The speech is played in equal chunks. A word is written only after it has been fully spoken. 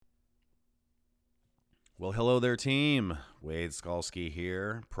Well, hello there, team. Wade Skalski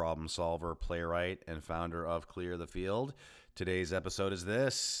here, problem solver, playwright, and founder of Clear the Field. Today's episode is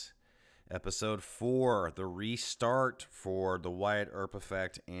this. Episode 4, the restart for the Wyatt Earp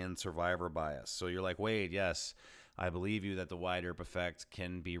effect and survivor bias. So you're like, Wade, yes, I believe you that the Wyatt Earp effect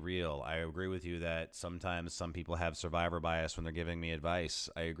can be real. I agree with you that sometimes some people have survivor bias when they're giving me advice.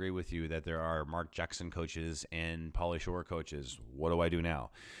 I agree with you that there are Mark Jackson coaches and Pauly Shore coaches. What do I do now?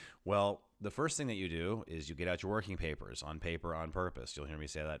 Well, the first thing that you do is you get out your working papers, on paper, on purpose. You'll hear me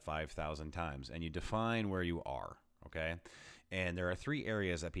say that 5,000 times. And you define where you are, okay? And there are 3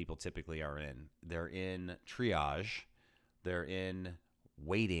 areas that people typically are in. They're in triage, they're in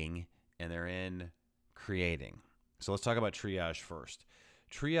waiting, and they're in creating. So let's talk about triage first.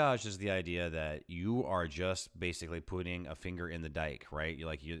 Triage is the idea that you are just basically putting a finger in the dike, right? You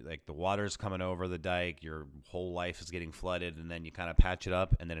like the water's coming over the dike, your whole life is getting flooded, and then you kind of patch it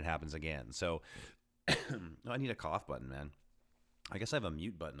up, and then it happens again. So I need a cough button, man. I guess I have a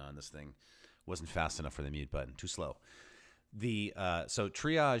mute button on this thing. Wasn't fast enough for the mute button. Too slow. So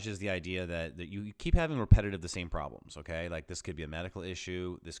triage is the idea that you keep having the same problems, okay? Like this could be a medical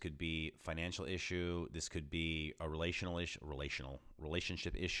issue, this could be financial issue, this could be a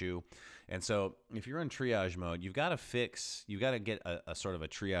relationship issue. And so if you're in triage mode, you've got to get a sort of a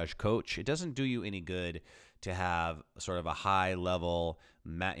triage coach. It doesn't do you any good to have sort of a high level,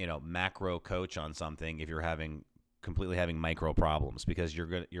 macro coach on something if you're completely having micro problems, because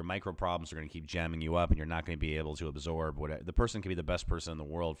your micro problems are going to keep jamming you up and you're not going to be able to absorb whatever. The person can be the best person in the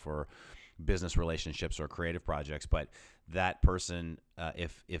world for business relationships or creative projects, but that person,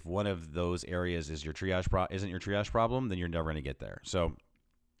 if one of those areas is isn't your triage problem, then you're never going to get there. So,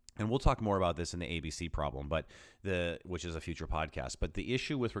 and we'll talk more about this in the ABC problem, which is a future podcast. But the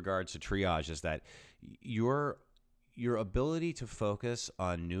issue with regards to triage is that your ability to focus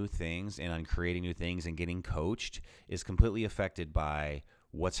on new things and on creating new things and getting coached is completely affected by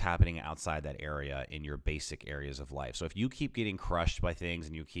what's happening outside that area in your basic areas of life. So if you keep getting crushed by things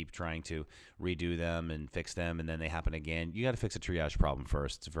and you keep trying to redo them and fix them and then they happen again, you got to fix a triage problem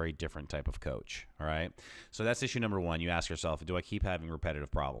first. It's a very different type of coach, all right? So that's issue number 1. You ask yourself, do I keep having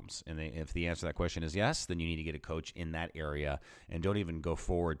repetitive problems? And if the answer to that question is yes, then you need to get a coach in that area and don't even go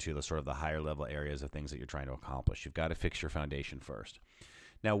forward to the sort of the higher level areas of things that you're trying to accomplish. You've got to fix your foundation first.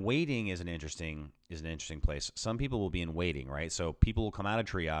 Now, waiting is an interesting place. Some people will be in waiting, right? So people will come out of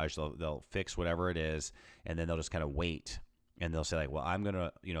triage, they'll fix whatever it is, and then they'll just kind of wait. And they'll say like, well, I'm going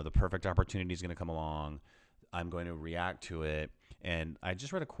to, the perfect opportunity is going to come along. I'm going to react to it. And I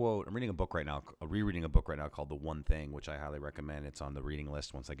just read a quote. I'm reading a book right now, rereading a book right now called The One Thing, which I highly recommend. It's on the reading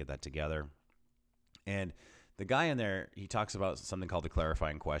list once I get that together. And the guy in there, he talks about something called the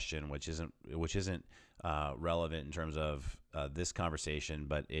clarifying question, which isn't relevant in terms of this conversation,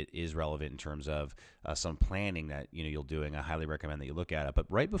 but it is relevant in terms of some planning that you'll do. And I highly recommend that you look at it. But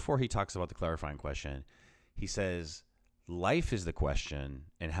right before he talks about the clarifying question, he says, "Life is the question,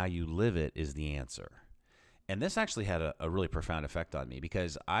 and how you live it is the answer." And this actually had a really profound effect on me,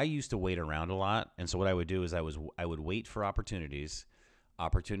 because I used to wait around a lot. And so what I would do is I would wait for opportunities.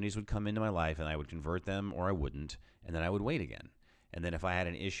 Opportunities would come into my life and I would convert them or I wouldn't, and then I would wait again. And then if I had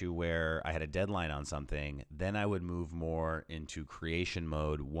an issue where I had a deadline on something, then I would move more into creation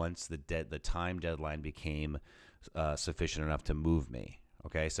mode once the time deadline became sufficient enough to move me.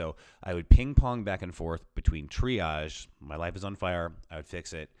 Okay, so I would ping pong back and forth between triage, my life is on fire, I would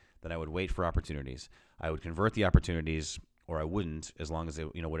fix it, then I would wait for opportunities. I would convert the opportunities or I wouldn't, as long as they,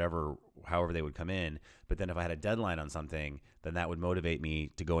 however they would come in. But then if I had a deadline on something, then that would motivate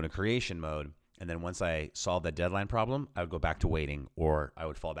me to go into creation mode. And then once I solved that deadline problem, I would go back to waiting, or I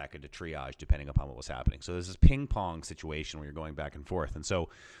would fall back into triage depending upon what was happening. So there's this ping pong situation where you're going back and forth. And so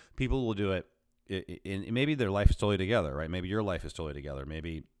people will do it in maybe their life is totally together, right? Maybe your life is totally together.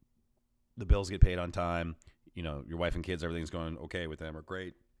 Maybe the bills get paid on time. Your wife and kids, everything's going okay with them or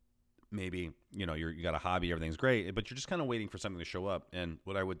great. Maybe, you got a hobby, everything's great, but you're just kind of waiting for something to show up. And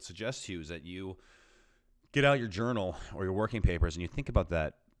what I would suggest to you is that you get out your journal or your working papers and you think about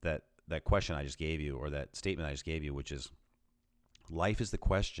that question I just gave you, or that statement I just gave you, which is, life is the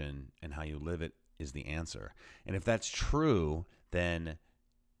question and how you live it is the answer. And if that's true, then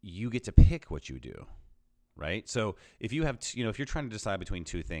you get to pick what you do, right? So if you have, if you're trying to decide between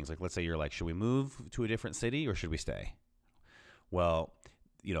 2 things, like let's say you're like, should we move to a different city or should we stay? Well,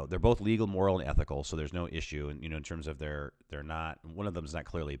 they're both legal, moral, and ethical, so there's no issue. And, in terms of they're not, one of them is not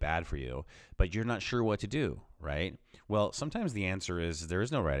clearly bad for you, but you're not sure what to do, right? Well, sometimes the answer is there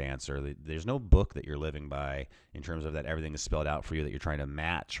is no right answer. There's no book that you're living by in terms of that everything is spelled out for you that you're trying to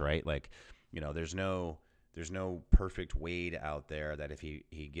match, right? Like, there's no There's no perfect Wade out there that if he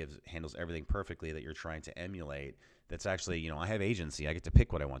handles everything perfectly that you're trying to emulate. That's actually, I have agency. I get to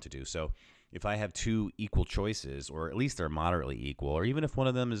pick what I want to do. So if I have two equal choices, or at least they're moderately equal, or even if one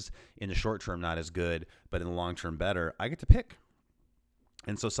of them is in the short term not as good, but in the long term better, I get to pick.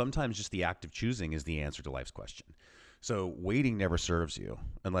 And so sometimes just the act of choosing is the answer to life's question. So waiting never serves you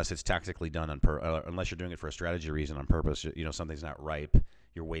unless it's tactically done unless you're doing it for a strategy reason on purpose. Something's not ripe.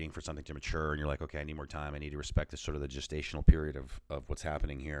 You're waiting for something to mature, and you're like, okay, I need more time. I need to respect this sort of the gestational period of what's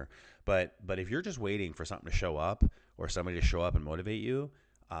happening here. But if you're just waiting for something to show up or somebody to show up and motivate you,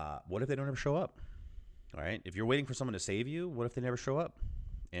 what if they don't ever show up? All right. If you're waiting for someone to save you, what if they never show up?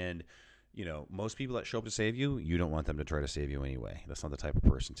 And most people that show up to save you, you don't want them to try to save you anyway. That's not the type of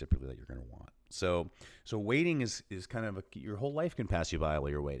person typically that you're going to want. So waiting is kind of your whole life can pass you by while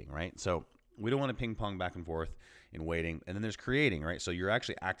you're waiting, right? So we don't want to ping pong back and forth in waiting. And then there's creating, right? So you're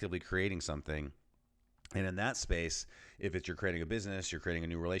actually actively creating something. And in that space, if you're creating a business, you're creating a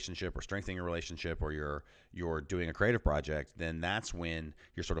new relationship or strengthening a relationship, or you're doing a creative project, then that's when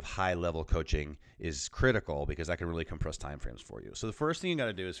your sort of high level coaching is critical, because that can really compress timeframes for you. So the first thing you got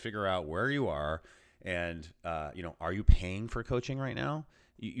to do is figure out where you are, and are you paying for coaching right now?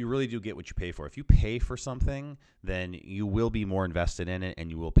 You really do get what you pay for. If you pay for something, then you will be more invested in it, and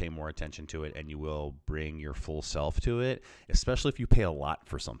you will pay more attention to it, and you will bring your full self to it, especially if you pay a lot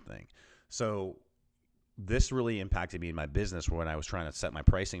for something. So this really impacted me in my business when I was trying to set my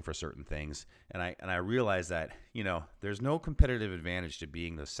pricing for certain things. And I realized that, there's no competitive advantage to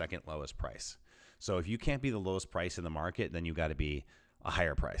being the second lowest price. So if you can't be the lowest price in the market, then you got to be a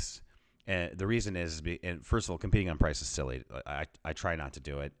higher price. And the reason is, and first of all, competing on price is silly. I try not to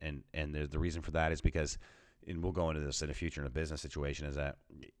do it. And the reason for that is because, and we'll go into this in the future in a business situation, is that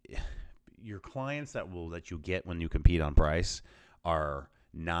your clients that you get when you compete on price are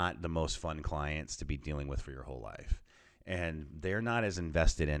not the most fun clients to be dealing with for your whole life. And they're not as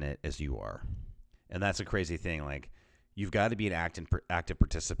invested in it as you are. And that's a crazy thing. Like, you've got to be an active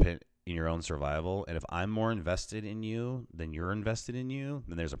participant in your own survival. And if I'm more invested in you than you're invested in you,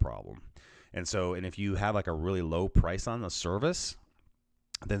 then there's a problem. And if you have like a really low price on the service,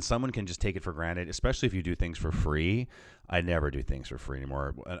 then someone can just take it for granted, especially if you do things for free. I never do things for free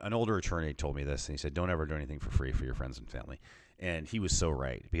anymore. An older attorney told me this, and he said, don't ever do anything for free for your friends and family. And he was so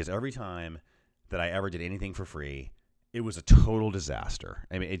right, because every time that I ever did anything for free, it was a total disaster.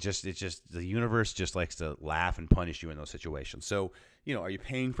 I mean, it just the universe just likes to laugh and punish you in those situations. So, are you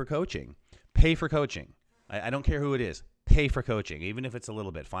paying for coaching? Pay for coaching. I don't care who it is. Pay for coaching, even if it's a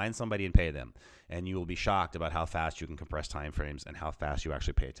little bit. Find somebody and pay them, and you will be shocked about how fast you can compress time frames and how fast you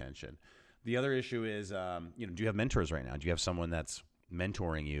actually pay attention. The other issue is, do you have mentors right now? Do you have someone that's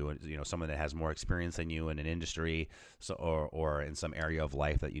mentoring you, someone that has more experience than you in an industry, or in some area of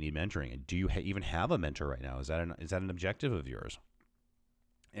life that you need mentoring? And do you even have a mentor right now? Is that an objective of yours?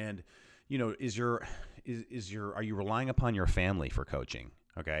 And are you relying upon your family for coaching?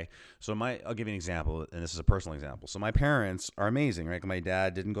 Okay, so I'll give you an example, and this is a personal example. So my parents are amazing, right? My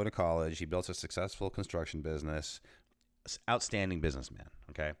dad didn't go to college. He built a successful construction business, outstanding businessman.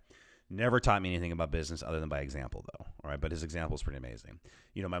 Okay. Never taught me anything about business other than by example, though. All right, but his example is pretty amazing.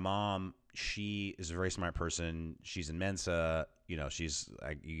 My mom, she is a very smart person. She's in Mensa. You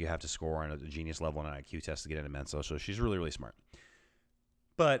have to score on a genius level on an IQ test to get into Mensa, so she's really, really smart.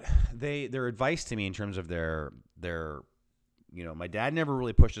 But their advice to me in terms of their my dad never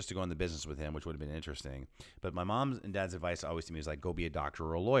really pushed us to go into business with him, which would have been interesting. But my mom's and dad's advice always to me was like, go be a doctor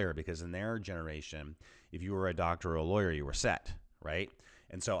or a lawyer, because in their generation, if you were a doctor or a lawyer, you were set, right?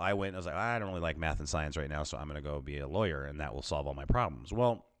 And so I went and I was like, I don't really like math and science right now, so I'm going to go be a lawyer, and that will solve all my problems.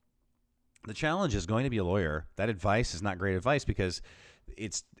 Well, the challenge is going to be a lawyer. That advice is not great advice, because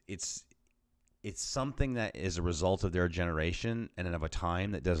it's something that is a result of their generation and of a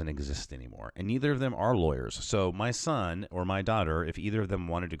time that doesn't exist anymore. And neither of them are lawyers. So my son or my daughter, if either of them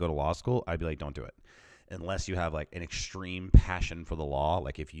wanted to go to law school, I'd be like, don't do it. Unless you have like an extreme passion for the law.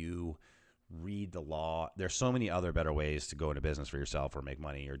 Like if you read the law, there's so many other better ways to go into business for yourself or make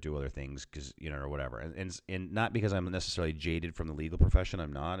money or do other things, because or whatever. And not because I'm necessarily jaded from the legal profession.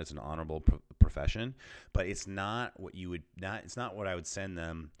 I'm not. It's an honorable profession, but it's not what it's not what I would send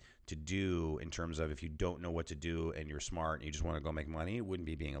them to do in terms of, if you don't know what to do and you're smart and you just want to go make money, it wouldn't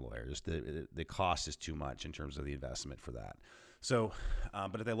be being a lawyer. Just the cost is too much in terms of the investment for that. So,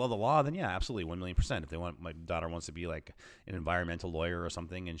 but if they love the law, then yeah, absolutely, 1,000,000%. If they want, my daughter wants to be like an environmental lawyer or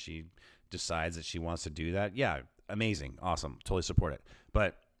something, and she decides that she wants to do that, yeah, amazing, awesome, totally support it.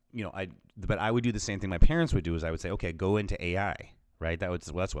 But I would do the same thing my parents would do. Is I would say, okay, go into AI, right?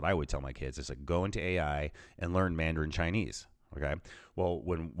 That's what I would tell my kids. It's like, go into AI and learn Mandarin Chinese. Okay. Well,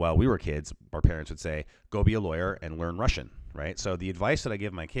 while we were kids, our parents would say, go be a lawyer and learn Russian, right? So the advice that I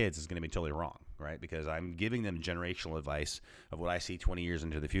give my kids is going to be totally wrong, right? Because I'm giving them generational advice of what I see 20 years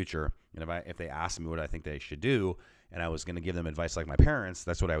into the future. And if they ask me what I think they should do, and I was going to give them advice like my parents,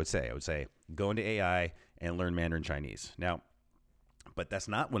 that's what I would say. I would say, go into AI and learn Mandarin Chinese. Now, but that's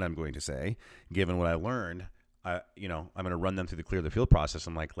not what I'm going to say, given what I learned. I'm going to run them through the clear the field process.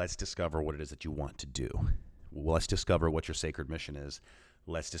 I'm like, let's discover what it is that you want to do. Well, let's discover what your sacred mission is.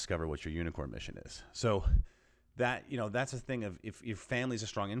 Let's discover what your unicorn mission is. So that, that's a thing of if your family's a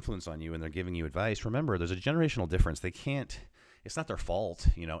strong influence on you and they're giving you advice, remember there's a generational difference. It's not their fault,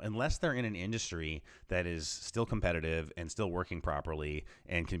 unless they're in an industry that is still competitive and still working properly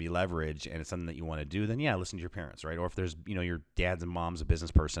and can be leveraged and it's something that you want to do, then yeah, listen to your parents, right? Or if there's, your dad's and mom's a business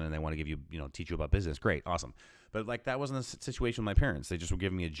person and they want to give you, teach you about business, great, awesome. But like that wasn't the situation with my parents. They just were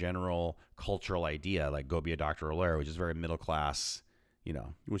giving me a general cultural idea, like go be a doctor or a lawyer, which is very middle class,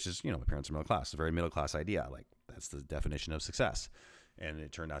 which is, my parents are middle class. It's a very middle class idea. Like that's the definition of success. And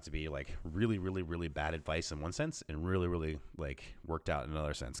it turned out to be like really, really, really bad advice in one sense and really, really like worked out in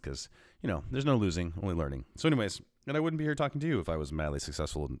another sense because, there's no losing, only learning. So anyways, and I wouldn't be here talking to you if I was madly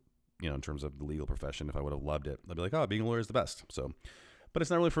successful, in terms of the legal profession. If I would have loved it, I'd be like, oh, being a lawyer is the best. So, but it's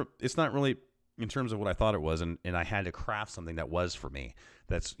not really in terms of what I thought it was. And I had to craft something that was for me.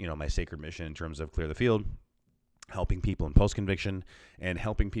 That's, my sacred mission in terms of clear the field, helping people in post-conviction and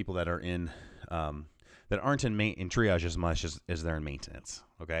helping people that are in, that aren't in triage as much as they're in maintenance,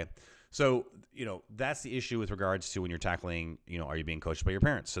 okay? So, that's the issue with regards to when you're tackling, are you being coached by your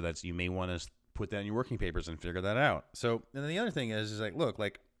parents? So you may want to put that in your working papers and figure that out. So, and then the other thing is like, look,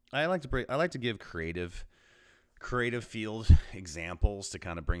 like I like to give creative field examples to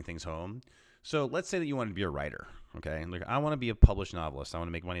kind of bring things home. So let's say that you want to be a writer, okay? Like I want to be a published novelist. I want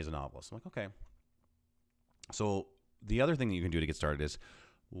to make money as a novelist. I'm like, okay. So the other thing that you can do to get started is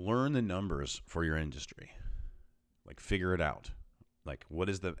learn the numbers for your industry. Like figure it out. Like what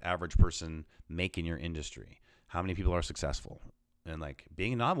does the average person make in your industry? How many people are successful? And like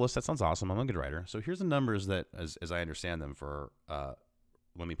being a novelist, that sounds awesome. I'm a good writer. So here's the numbers that, as I understand them for,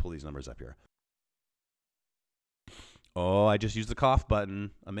 let me pull these numbers up here. Oh, I just used the cough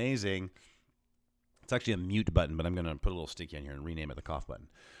button. Amazing. It's actually a mute button, but I'm going to put a little sticky on here and rename it the cough button.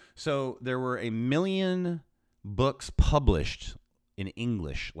 So there were 1 million books published in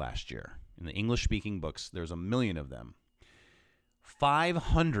English last year. In the English-speaking books, there's 1 million of them.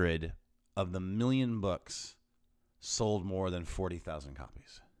 500 of the 1 million books sold more than 40,000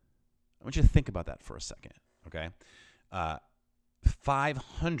 copies. I want you to think about that for a second, okay?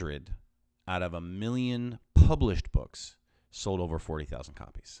 500 out of 1 million published books sold over 40,000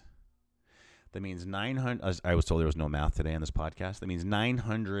 copies. That means 900, as I was told there was no math today on this podcast. That means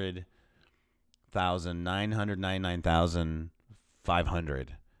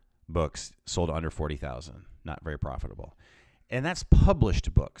 999,500 books sold under 40,000. Not very profitable. And that's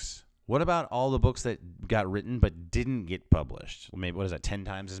published books. What about all the books that got written but didn't get published? Maybe, what is that, 10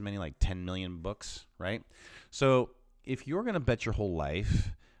 times as many, like 10 million books, right? So if you're going to bet your whole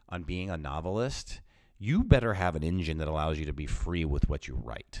life on being a novelist, you better have an engine that allows you to be free with what you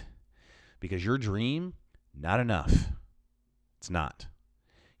write. Because your dream, not enough. It's not.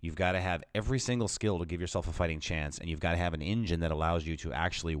 You've got to have every single skill to give yourself a fighting chance, and you've got to have an engine that allows you to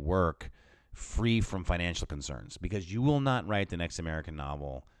actually work free from financial concerns, because you will not write the next American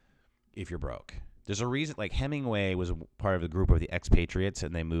novel if you're broke. There's a reason, like Hemingway was part of the group of the expatriates,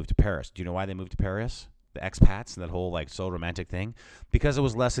 and they moved to Paris. Do you know why they moved to Paris? The expats and that whole like so romantic thing? Because it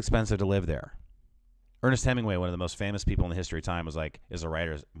was less expensive to live there. Ernest Hemingway, one of the most famous people in the history of time, was like, as a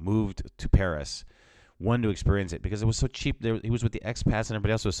writer, moved to Paris, wanted to experience it because it was so cheap. He was with the expats and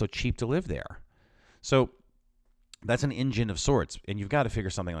everybody else. It was so cheap to live there. So that's an engine of sorts, and you've got to figure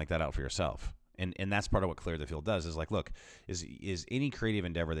something like that out for yourself. And that's part of what Clear the Field does is like, look, is any creative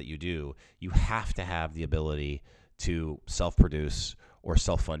endeavor that you do, you have to have the ability to self-produce or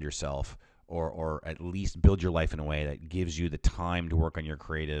self-fund yourself or at least build your life in a way that gives you the time to work on your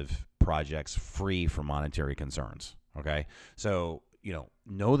creative projects free from monetary concerns, okay? So,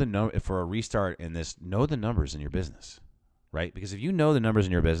 know the number for a restart in this, know the numbers in your business, right? Because if you know the numbers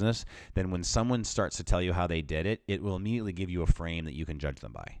in your business, then when someone starts to tell you how they did it, it will immediately give you a frame that you can judge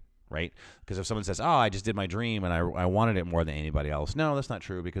them by, right? Because if someone says, oh, I just did my dream and I wanted it more than anybody else. No, that's not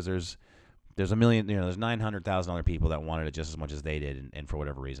true, because there's 1 million, there's 900,000 other people that wanted it just as much as they did, and for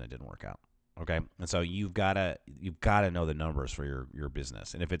whatever reason it didn't work out. Okay, and so you've got to know the numbers for your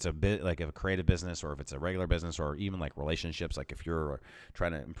business. And if it's a bit like a creative business, or if it's a regular business, or even like relationships, like if you're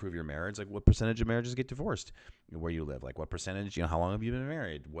trying to improve your marriage, like what percentage of marriages get divorced where you live? Like what percentage? How long have you been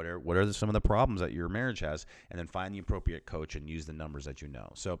married? What are some of the problems that your marriage has? And then find the appropriate coach and use the numbers that you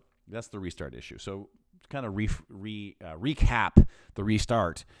know. So that's the restart issue. So kind of recap the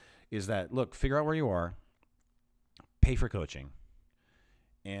restart is that, look, figure out where you are, pay for coaching,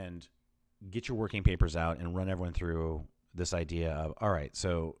 and get your working papers out and run everyone through this idea of, all right,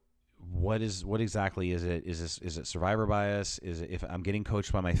 so what exactly is it? Is it survivor bias? Is it if I'm getting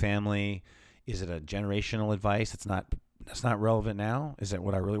coached by my family? Is it a generational advice that's not relevant now? Is that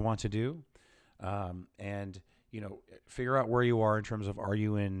what I really want to do? And figure out where you are in terms of, are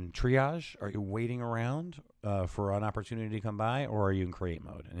you in triage? Are you waiting around for an opportunity to come by, or are you in create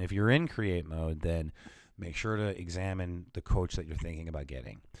mode? And if you're in create mode, then make sure to examine the coach that you're thinking about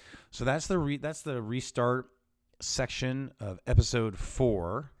getting. So that's the restart section of episode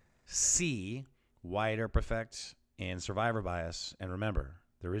 4C, Wyatt, Earp effect, and survivor bias. And remember,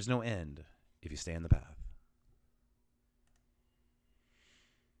 there is no end if you stay in the path.